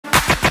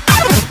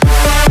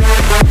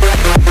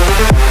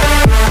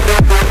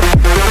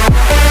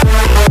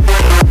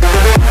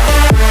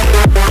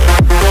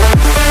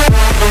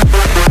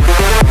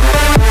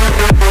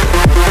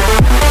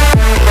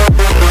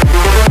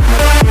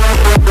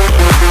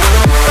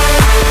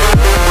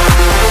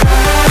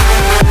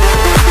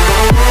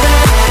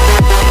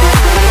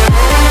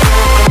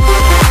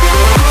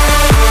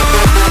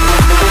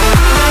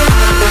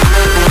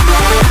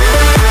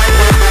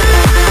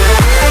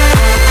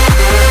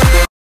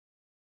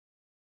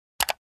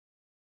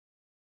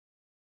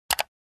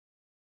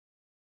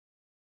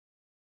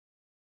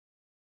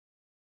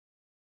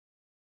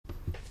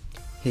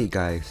Hey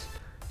guys,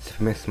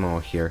 Smith Small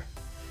here,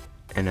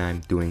 and I'm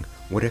doing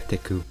What If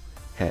Deku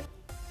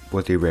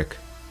was a Rick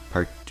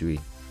Part 3.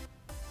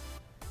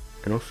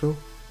 And also,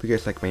 if you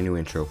guys like my new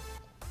intro.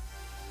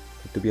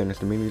 But to be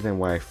honest, the main reason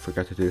why I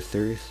forgot to do this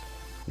series,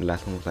 the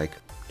last one was like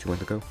 2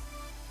 months ago,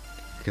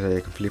 because I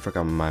completely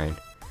forgot mine.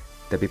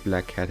 The big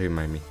black cat to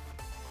remind me.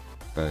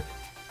 But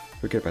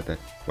forget about that.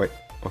 Wait,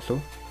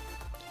 also,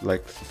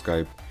 like,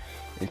 subscribe,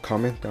 and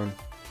comment on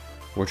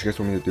what you guys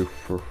want me to do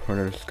for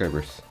 100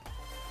 subscribers.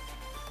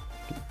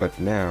 But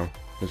now,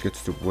 let's get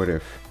to what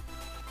if.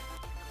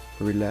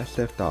 Where we last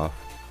left off,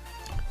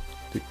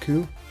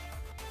 Deku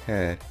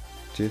had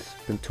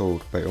just been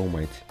told by All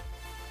Might,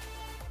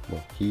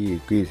 well, he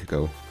agreed to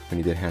go when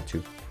he didn't have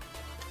to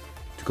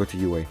go to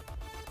UA.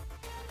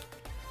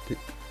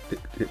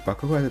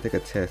 Bakugo had to take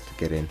a test to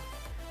get in.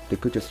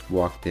 Deku just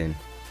walked in.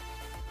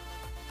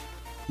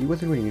 He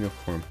wasn't wearing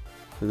uniform,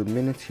 so the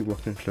minute he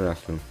walked into the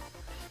classroom,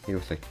 he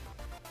was like,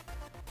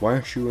 "Why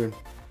aren't you in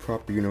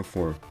proper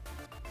uniform?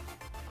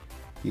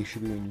 You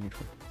should be in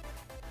uniform."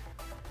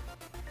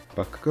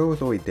 Bakugo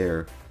was already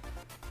there,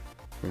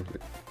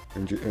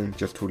 and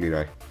just totally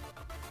die.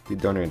 You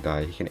don't even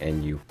die, he can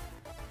end you.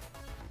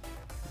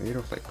 And he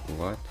was like,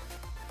 what?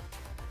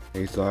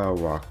 And Isaiah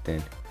walked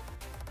in.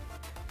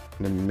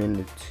 And the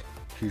minute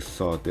he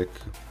saw Deku,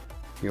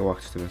 he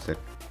walked to him and said,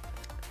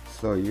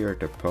 "So you're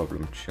the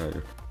problem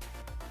child.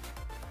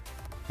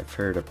 I've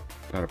heard a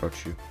lot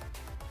about you.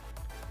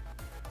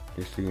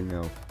 Just so you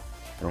know,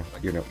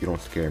 you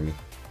don't scare me."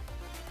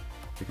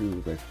 He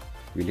was like,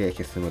 "Really, I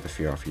can smell the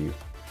fear off you. You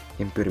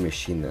can build a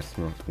machine that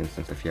smells and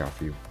sense the fear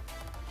off you."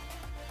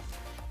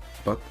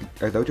 But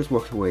Isaiah just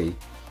walks away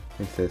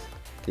and says,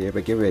 "Okay,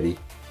 everybody get ready.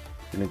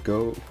 We're gonna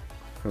go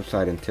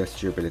outside and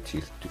test your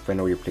abilities to find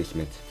out your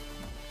placement."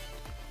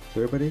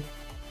 So everybody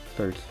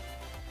starts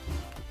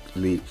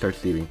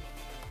leaving.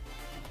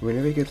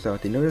 Whenever he gets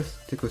out, they notice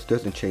Deku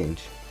doesn't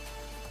change.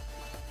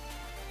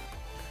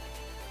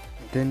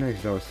 Then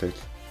Isaiah says,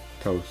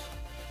 "Toes,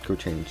 go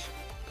change."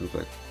 Goes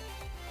like,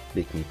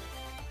 "Make me."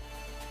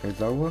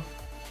 Aizawa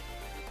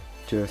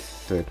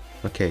just said,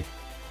 "Okay,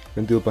 I'm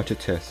gonna do a bunch of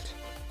tests."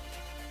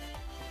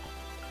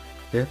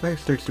 Everybody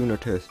starts doing their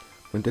tests.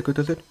 When Deku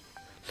does it,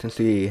 since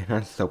he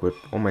enhances up with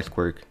All Might's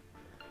quirk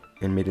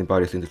and made his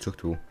body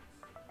indestructible,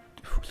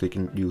 so he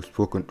can use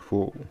full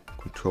control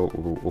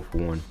over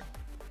one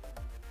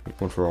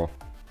for all.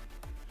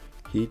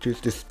 He's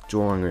just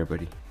destroying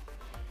everybody.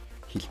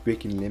 He's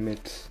breaking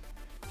limits.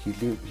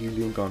 He's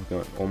even gone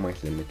beyond All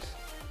Might's limits.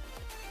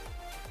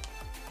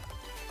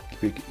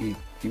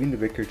 Even the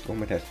records All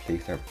Might has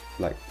placed are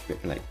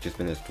just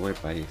been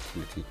destroyed by his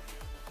ability.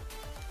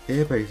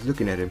 Everybody's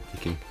looking at him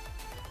thinking,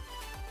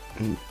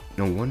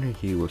 no wonder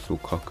he was so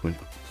cocky when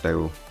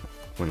Cyro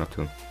went up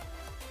to him.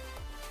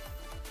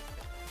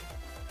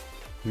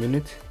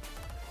 Minute.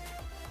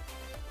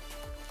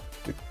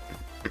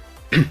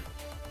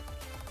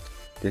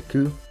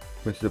 Deku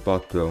went to the ball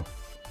throw.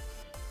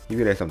 He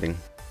realized something.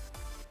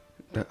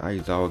 The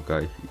Aizawa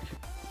guy,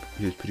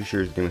 he was pretty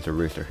sure his name was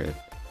Eraserhead.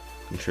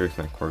 I'm sure it's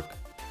not quirk.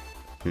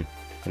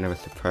 And I was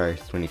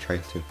surprised when he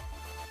tries to.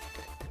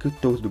 Deku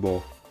throws the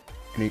ball,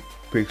 and he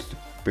breaks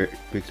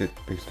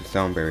the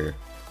sound barrier.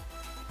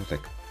 I was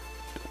like,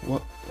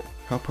 what?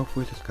 How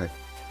powerful is this guy?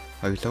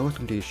 Aizawa's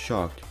gonna be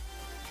shocked.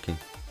 Okay,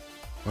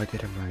 why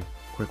didn't my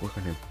quirk work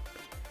on him?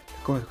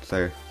 Go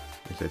outside,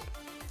 he says.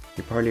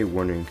 You're probably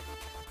wondering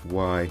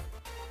why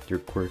your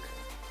quirk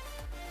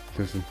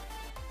doesn't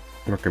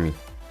work on me.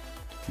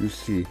 You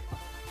see,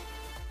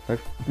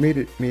 I've made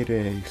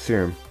a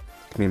serum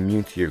to be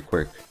immune to your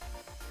quirk.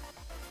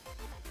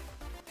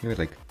 He was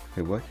like,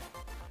 "Wait, what?"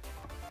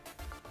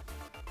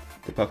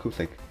 The Baku's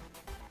like,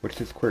 "What's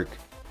his quirk?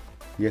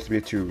 He has to be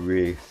able to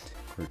erase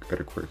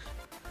other quirks."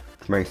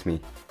 Which reminds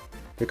me,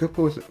 they could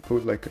pose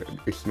like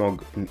a small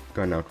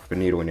gun out with a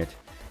needle in it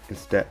and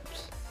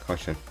steps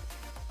caution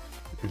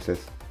and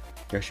says,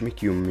 "I should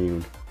make you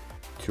immune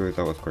to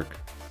Aizawa's quirk."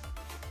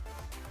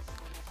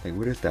 Like,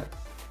 what is that?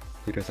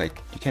 He just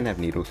like, "You can't have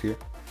needles here."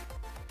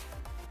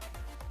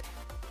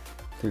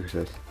 Deku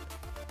says,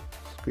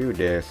 "Screw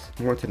this,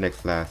 I'm going to the next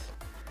class."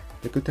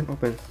 Deku then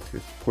opens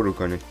his portal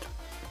gun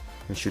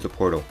and shoots a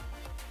portal.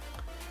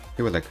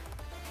 He was like,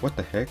 "What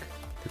the heck?"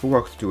 Deku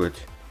walks to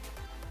it.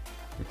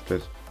 It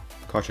says,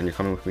 "Caution, you're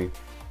coming with me."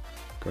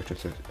 Caution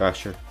says, "Ah,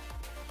 sure."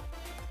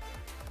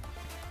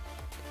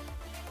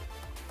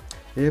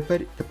 Yeah,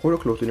 but the portal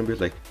closed and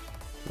everybody's like,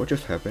 "What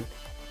just happened?"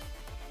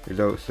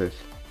 Izawa says,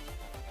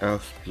 "I'll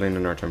explain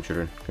another time,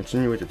 children.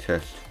 Continue with the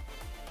test.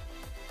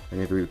 I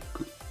need to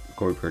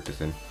go report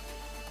this in."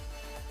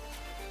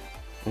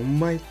 All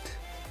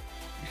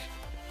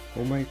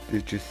Might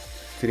is just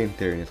sitting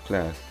there in his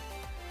class,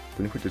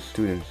 waiting for the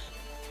students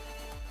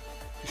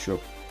to show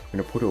up. When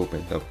the portal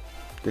opens up,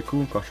 Deku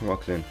and Caution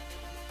walks in.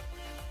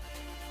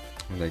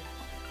 I'm like,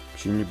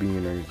 "Shouldn't you be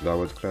in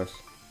Aizawa's class?"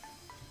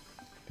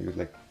 He was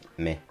like,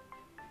 "Meh.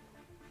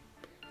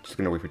 Just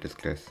gonna wait for this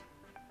class.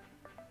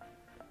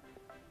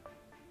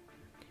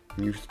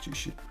 You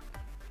shouldn't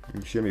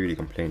be really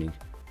complaining.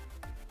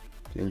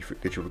 Did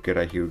you forget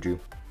I healed you?"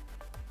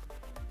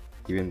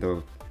 even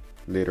though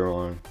later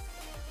on,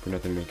 for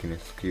not to make an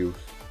excuse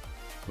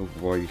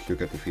of why you still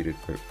got defeated,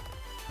 but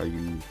how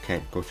you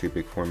can't go to your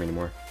big form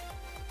anymore.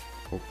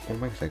 Oh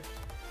my, like,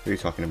 what are you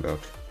talking about?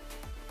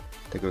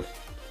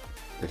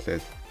 It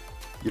says,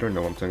 you don't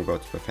know what I'm talking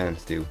about, but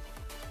fans do.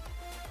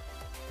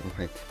 Oh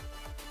my,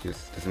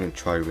 just doesn't even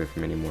try with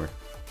him anymore.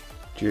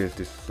 Just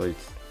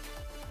decides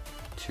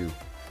to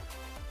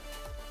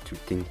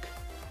think.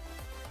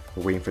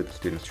 We're waiting for the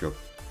students to show up.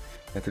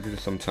 After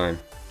some time,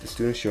 the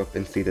students show up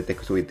and see that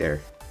Deku's already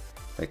there.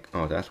 Like,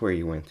 oh, that's where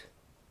you went.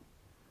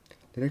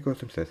 Then Deku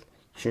goes and says,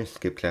 you shouldn't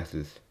skip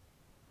classes.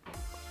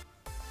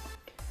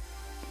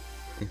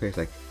 And guy's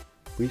like,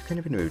 well, you've kind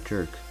of been a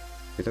jerk.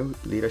 Without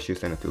Lita, she'll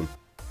stand up to him.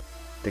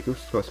 Deku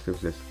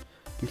says,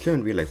 you still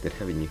haven't realized that,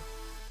 haven't you?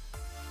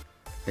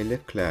 I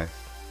left class.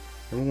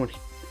 Number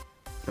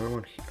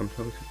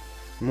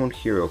one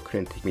hero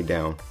couldn't take me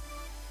down.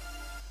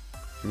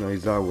 No,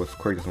 Izawa's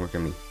quirk doesn't work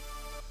on me.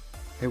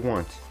 I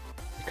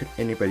could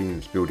anybody in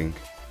this building,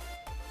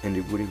 and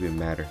it wouldn't even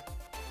matter.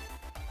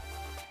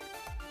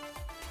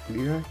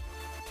 Lita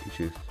is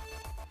just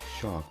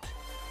shocked.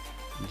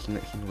 It's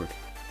not even word.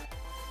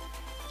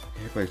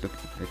 Everybody's looking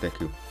at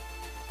Deku.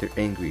 They're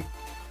angry.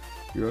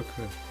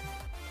 Yuraka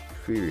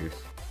furious.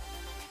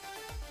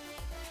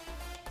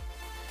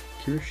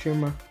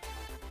 Kirishima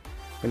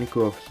when he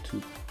goes to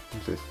him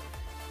says,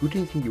 who do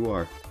you think you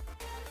are?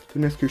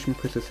 Soon as Kirishima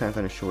puts his hands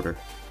on his shoulder,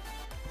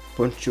 a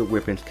bunch of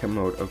weapons come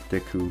out of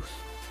Deku's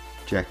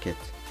jacket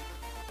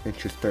and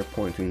just start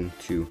pointing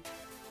to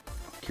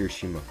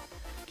Kirishima.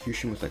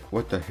 Kirishima's like,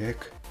 what the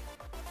heck?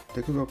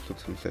 Deku goes up to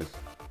him and says,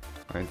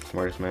 I'm the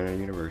smartest man in the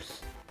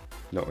universe.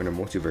 No, in a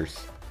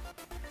multiverse.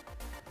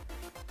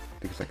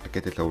 Deku's like, I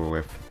get this over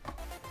with.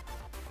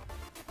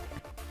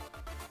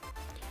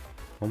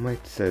 All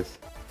Might says,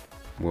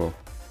 well,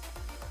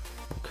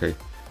 okay,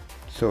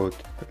 so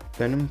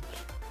then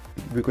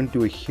we're going to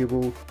do a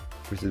hero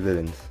versus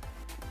villains.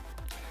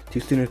 Two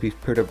students be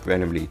paired up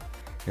randomly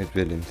as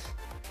villains,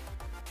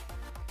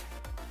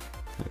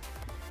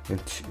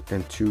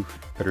 and two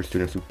other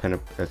students who pen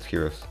up as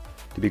heroes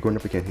to be going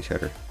up against each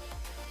other.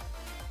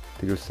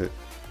 Deku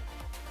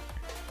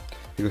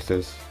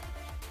says,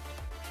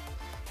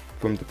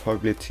 from the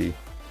probability,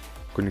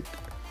 the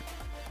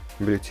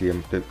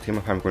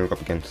team I'm going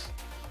up against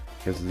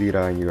is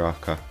Lira and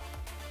Yuraka.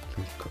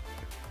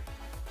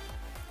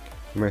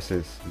 Mira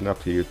says, it's not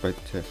up to you, but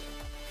the test.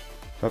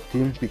 Top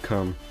teams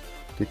become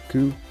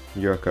Deku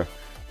and Yuraka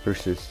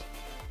versus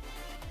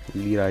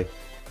Lira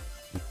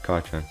and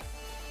Kachan.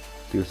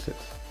 Deku says,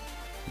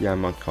 yeah,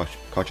 I'm on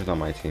Kachan's on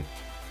my team.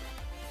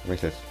 Mira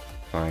says,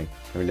 fine,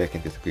 I really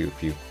can't disagree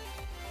with you.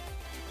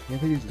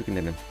 Everybody's looking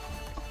at him.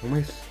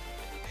 Mira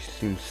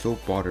seems so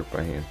bothered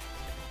by him.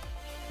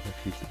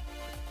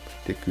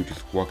 Deku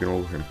just walking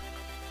over him.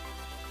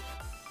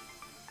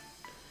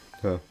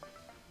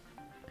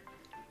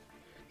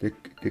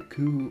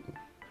 Deku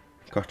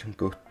Kachan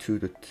go to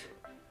the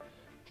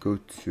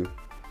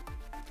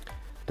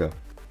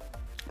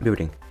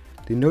building.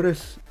 They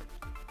notice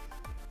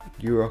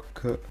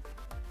Yuraka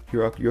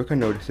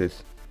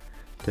notices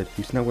that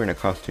he's not wearing a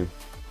costume.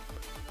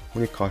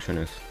 Only Kachan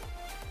is.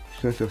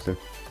 She says to him,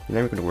 you're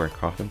never gonna wear a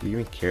costume, do you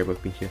even care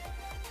about being here?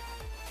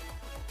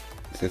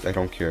 He says, I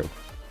don't care.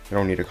 I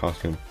don't need a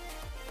costume.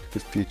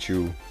 Just teach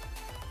you.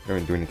 I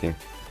don't do anything.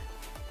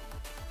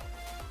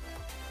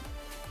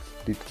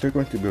 They start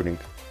going to the building.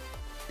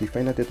 They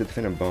find out that they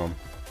defend a bomb.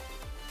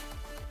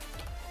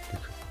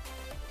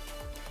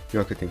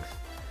 Yuraka thinks,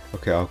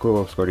 okay, I'll go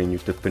outside and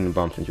use the defending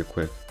bomb since you're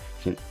quick.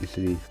 You can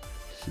easily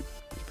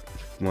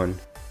run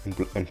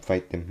and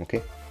fight them,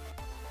 okay?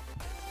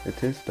 The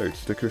test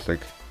starts. Deku's like,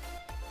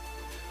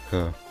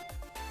 let's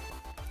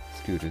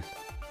do this.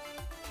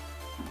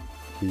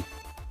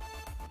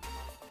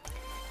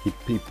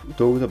 He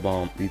throws a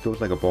bomb. He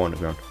throws like a ball on the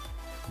ground.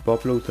 The ball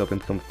blows up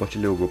and becomes a bunch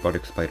of little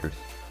robotic spiders.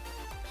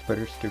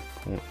 Spiders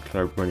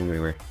start running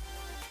everywhere.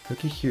 Look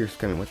here,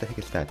 screaming, what the heck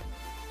is that?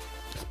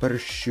 The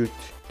spiders shoot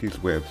these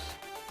webs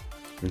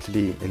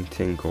instantly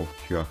entangle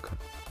Yuraka.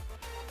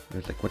 And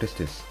it's like, what is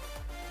this?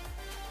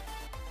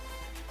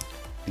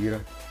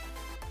 Lira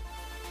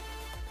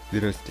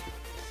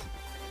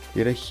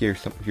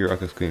hears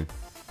Yuraka scream.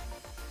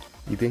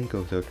 He then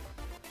goes out.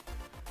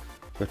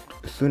 But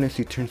as soon as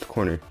he turns the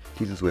corner, he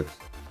sees his webs.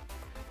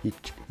 He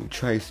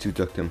tries to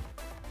duck them.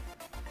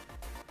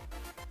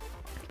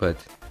 But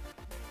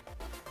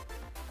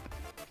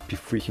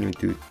before he can even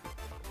do it,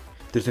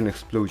 there's an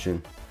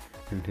explosion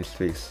in his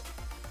face.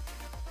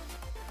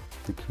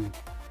 Deku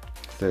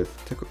says,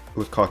 it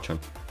was Kachan.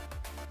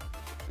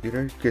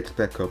 Lira gets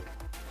back up,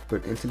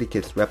 but instantly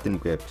gets wrapped in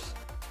webs.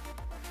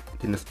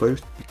 Then the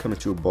spiders become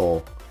into a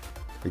ball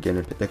again,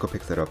 and Deku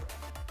picks it up.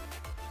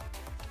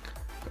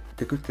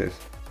 Deku says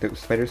the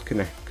spiders could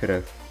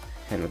have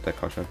handled that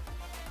Kachan.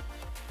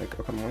 Like,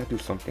 okay, I want to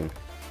do something.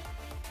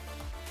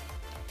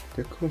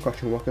 Deku and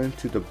Kachan walk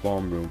into the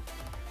bomb room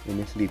and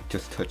instantly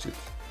just touch it.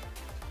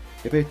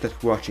 Everybody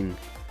that's watching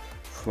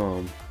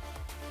from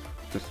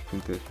the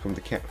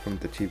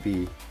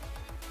TV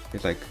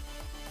is like,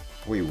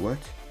 wait, what?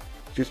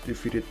 Just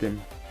defeated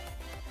them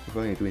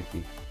valiantly.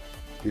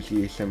 Does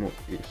he have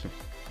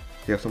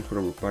some sort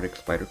of robotic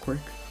spider quirk?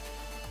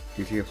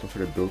 Does he have some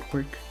sort of build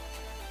quirk?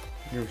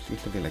 I've never seen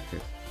something like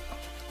this.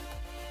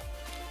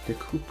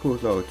 Deku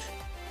pulls out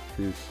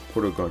his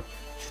portal gun,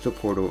 shoots a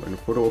portal, and the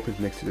portal opens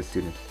next to the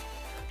students.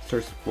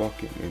 Starts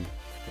walking in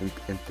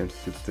and then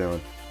sits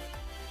down.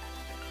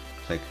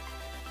 It's like,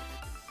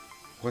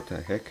 what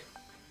the heck?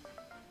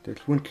 There's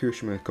when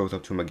Kirishima goes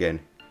up to him again.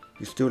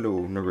 He's still a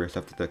little nervous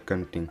after the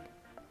gun thing.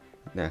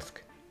 And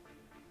asks,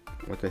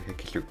 what the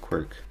heck is your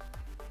quirk?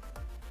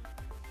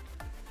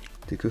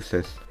 Deku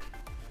says,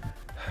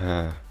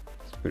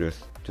 Spitters,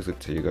 just to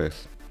tell you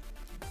guys.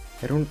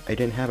 I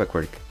didn't have a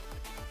quirk.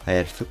 I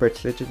had super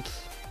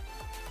intelligence.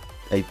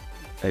 I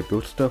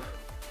built stuff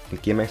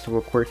and gave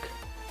myself a quirk.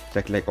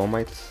 Exactly like All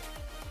Might's.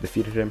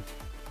 Defeated him.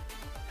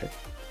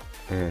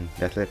 And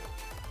that's it.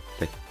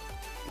 Like,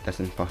 that's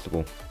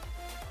impossible.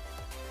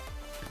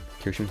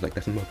 Kirishima's like,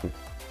 that's impossible.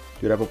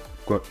 You'd have a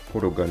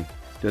portal gun.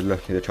 Just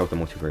lucky to travel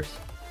the multiverse.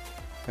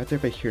 After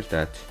everybody hears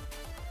that,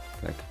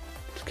 like,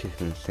 this kid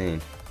is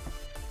insane.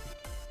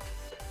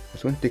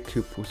 That's when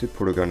Deku pulls his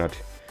portal gun out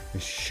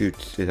and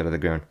shoots it out of the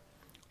ground.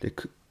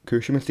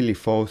 Kirishima silly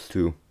falls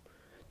too.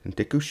 And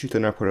Deku shoots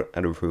another portal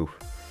out of the roof.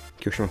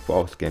 Kirishima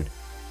falls again.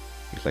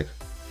 He's like,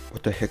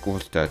 what the heck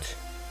was that?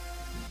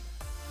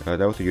 That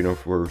was a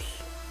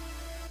universe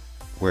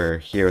where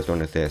heroes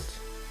don't exist.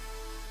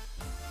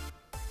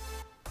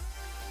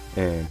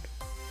 And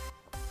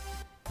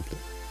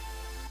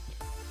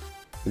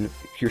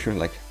Kirishima's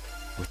like,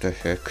 what the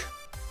heck?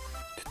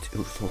 It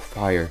was so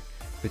fire.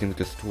 Everything was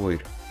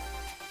destroyed.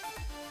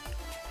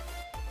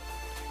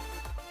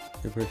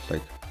 Everybody's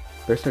like,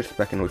 Bear starts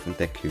backing away from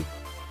Deku.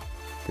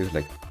 He was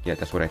like, yeah,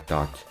 that's what I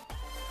thought.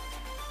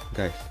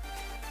 Guys,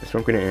 that's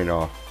where I'm gonna end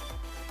off.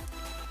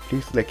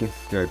 Please like and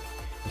subscribe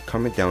and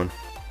comment down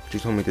what you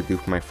told me to do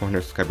for my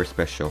 400 subscriber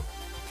special.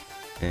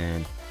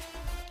 And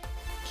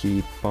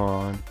keep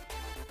on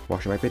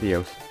watching my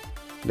videos.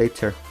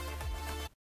 Later.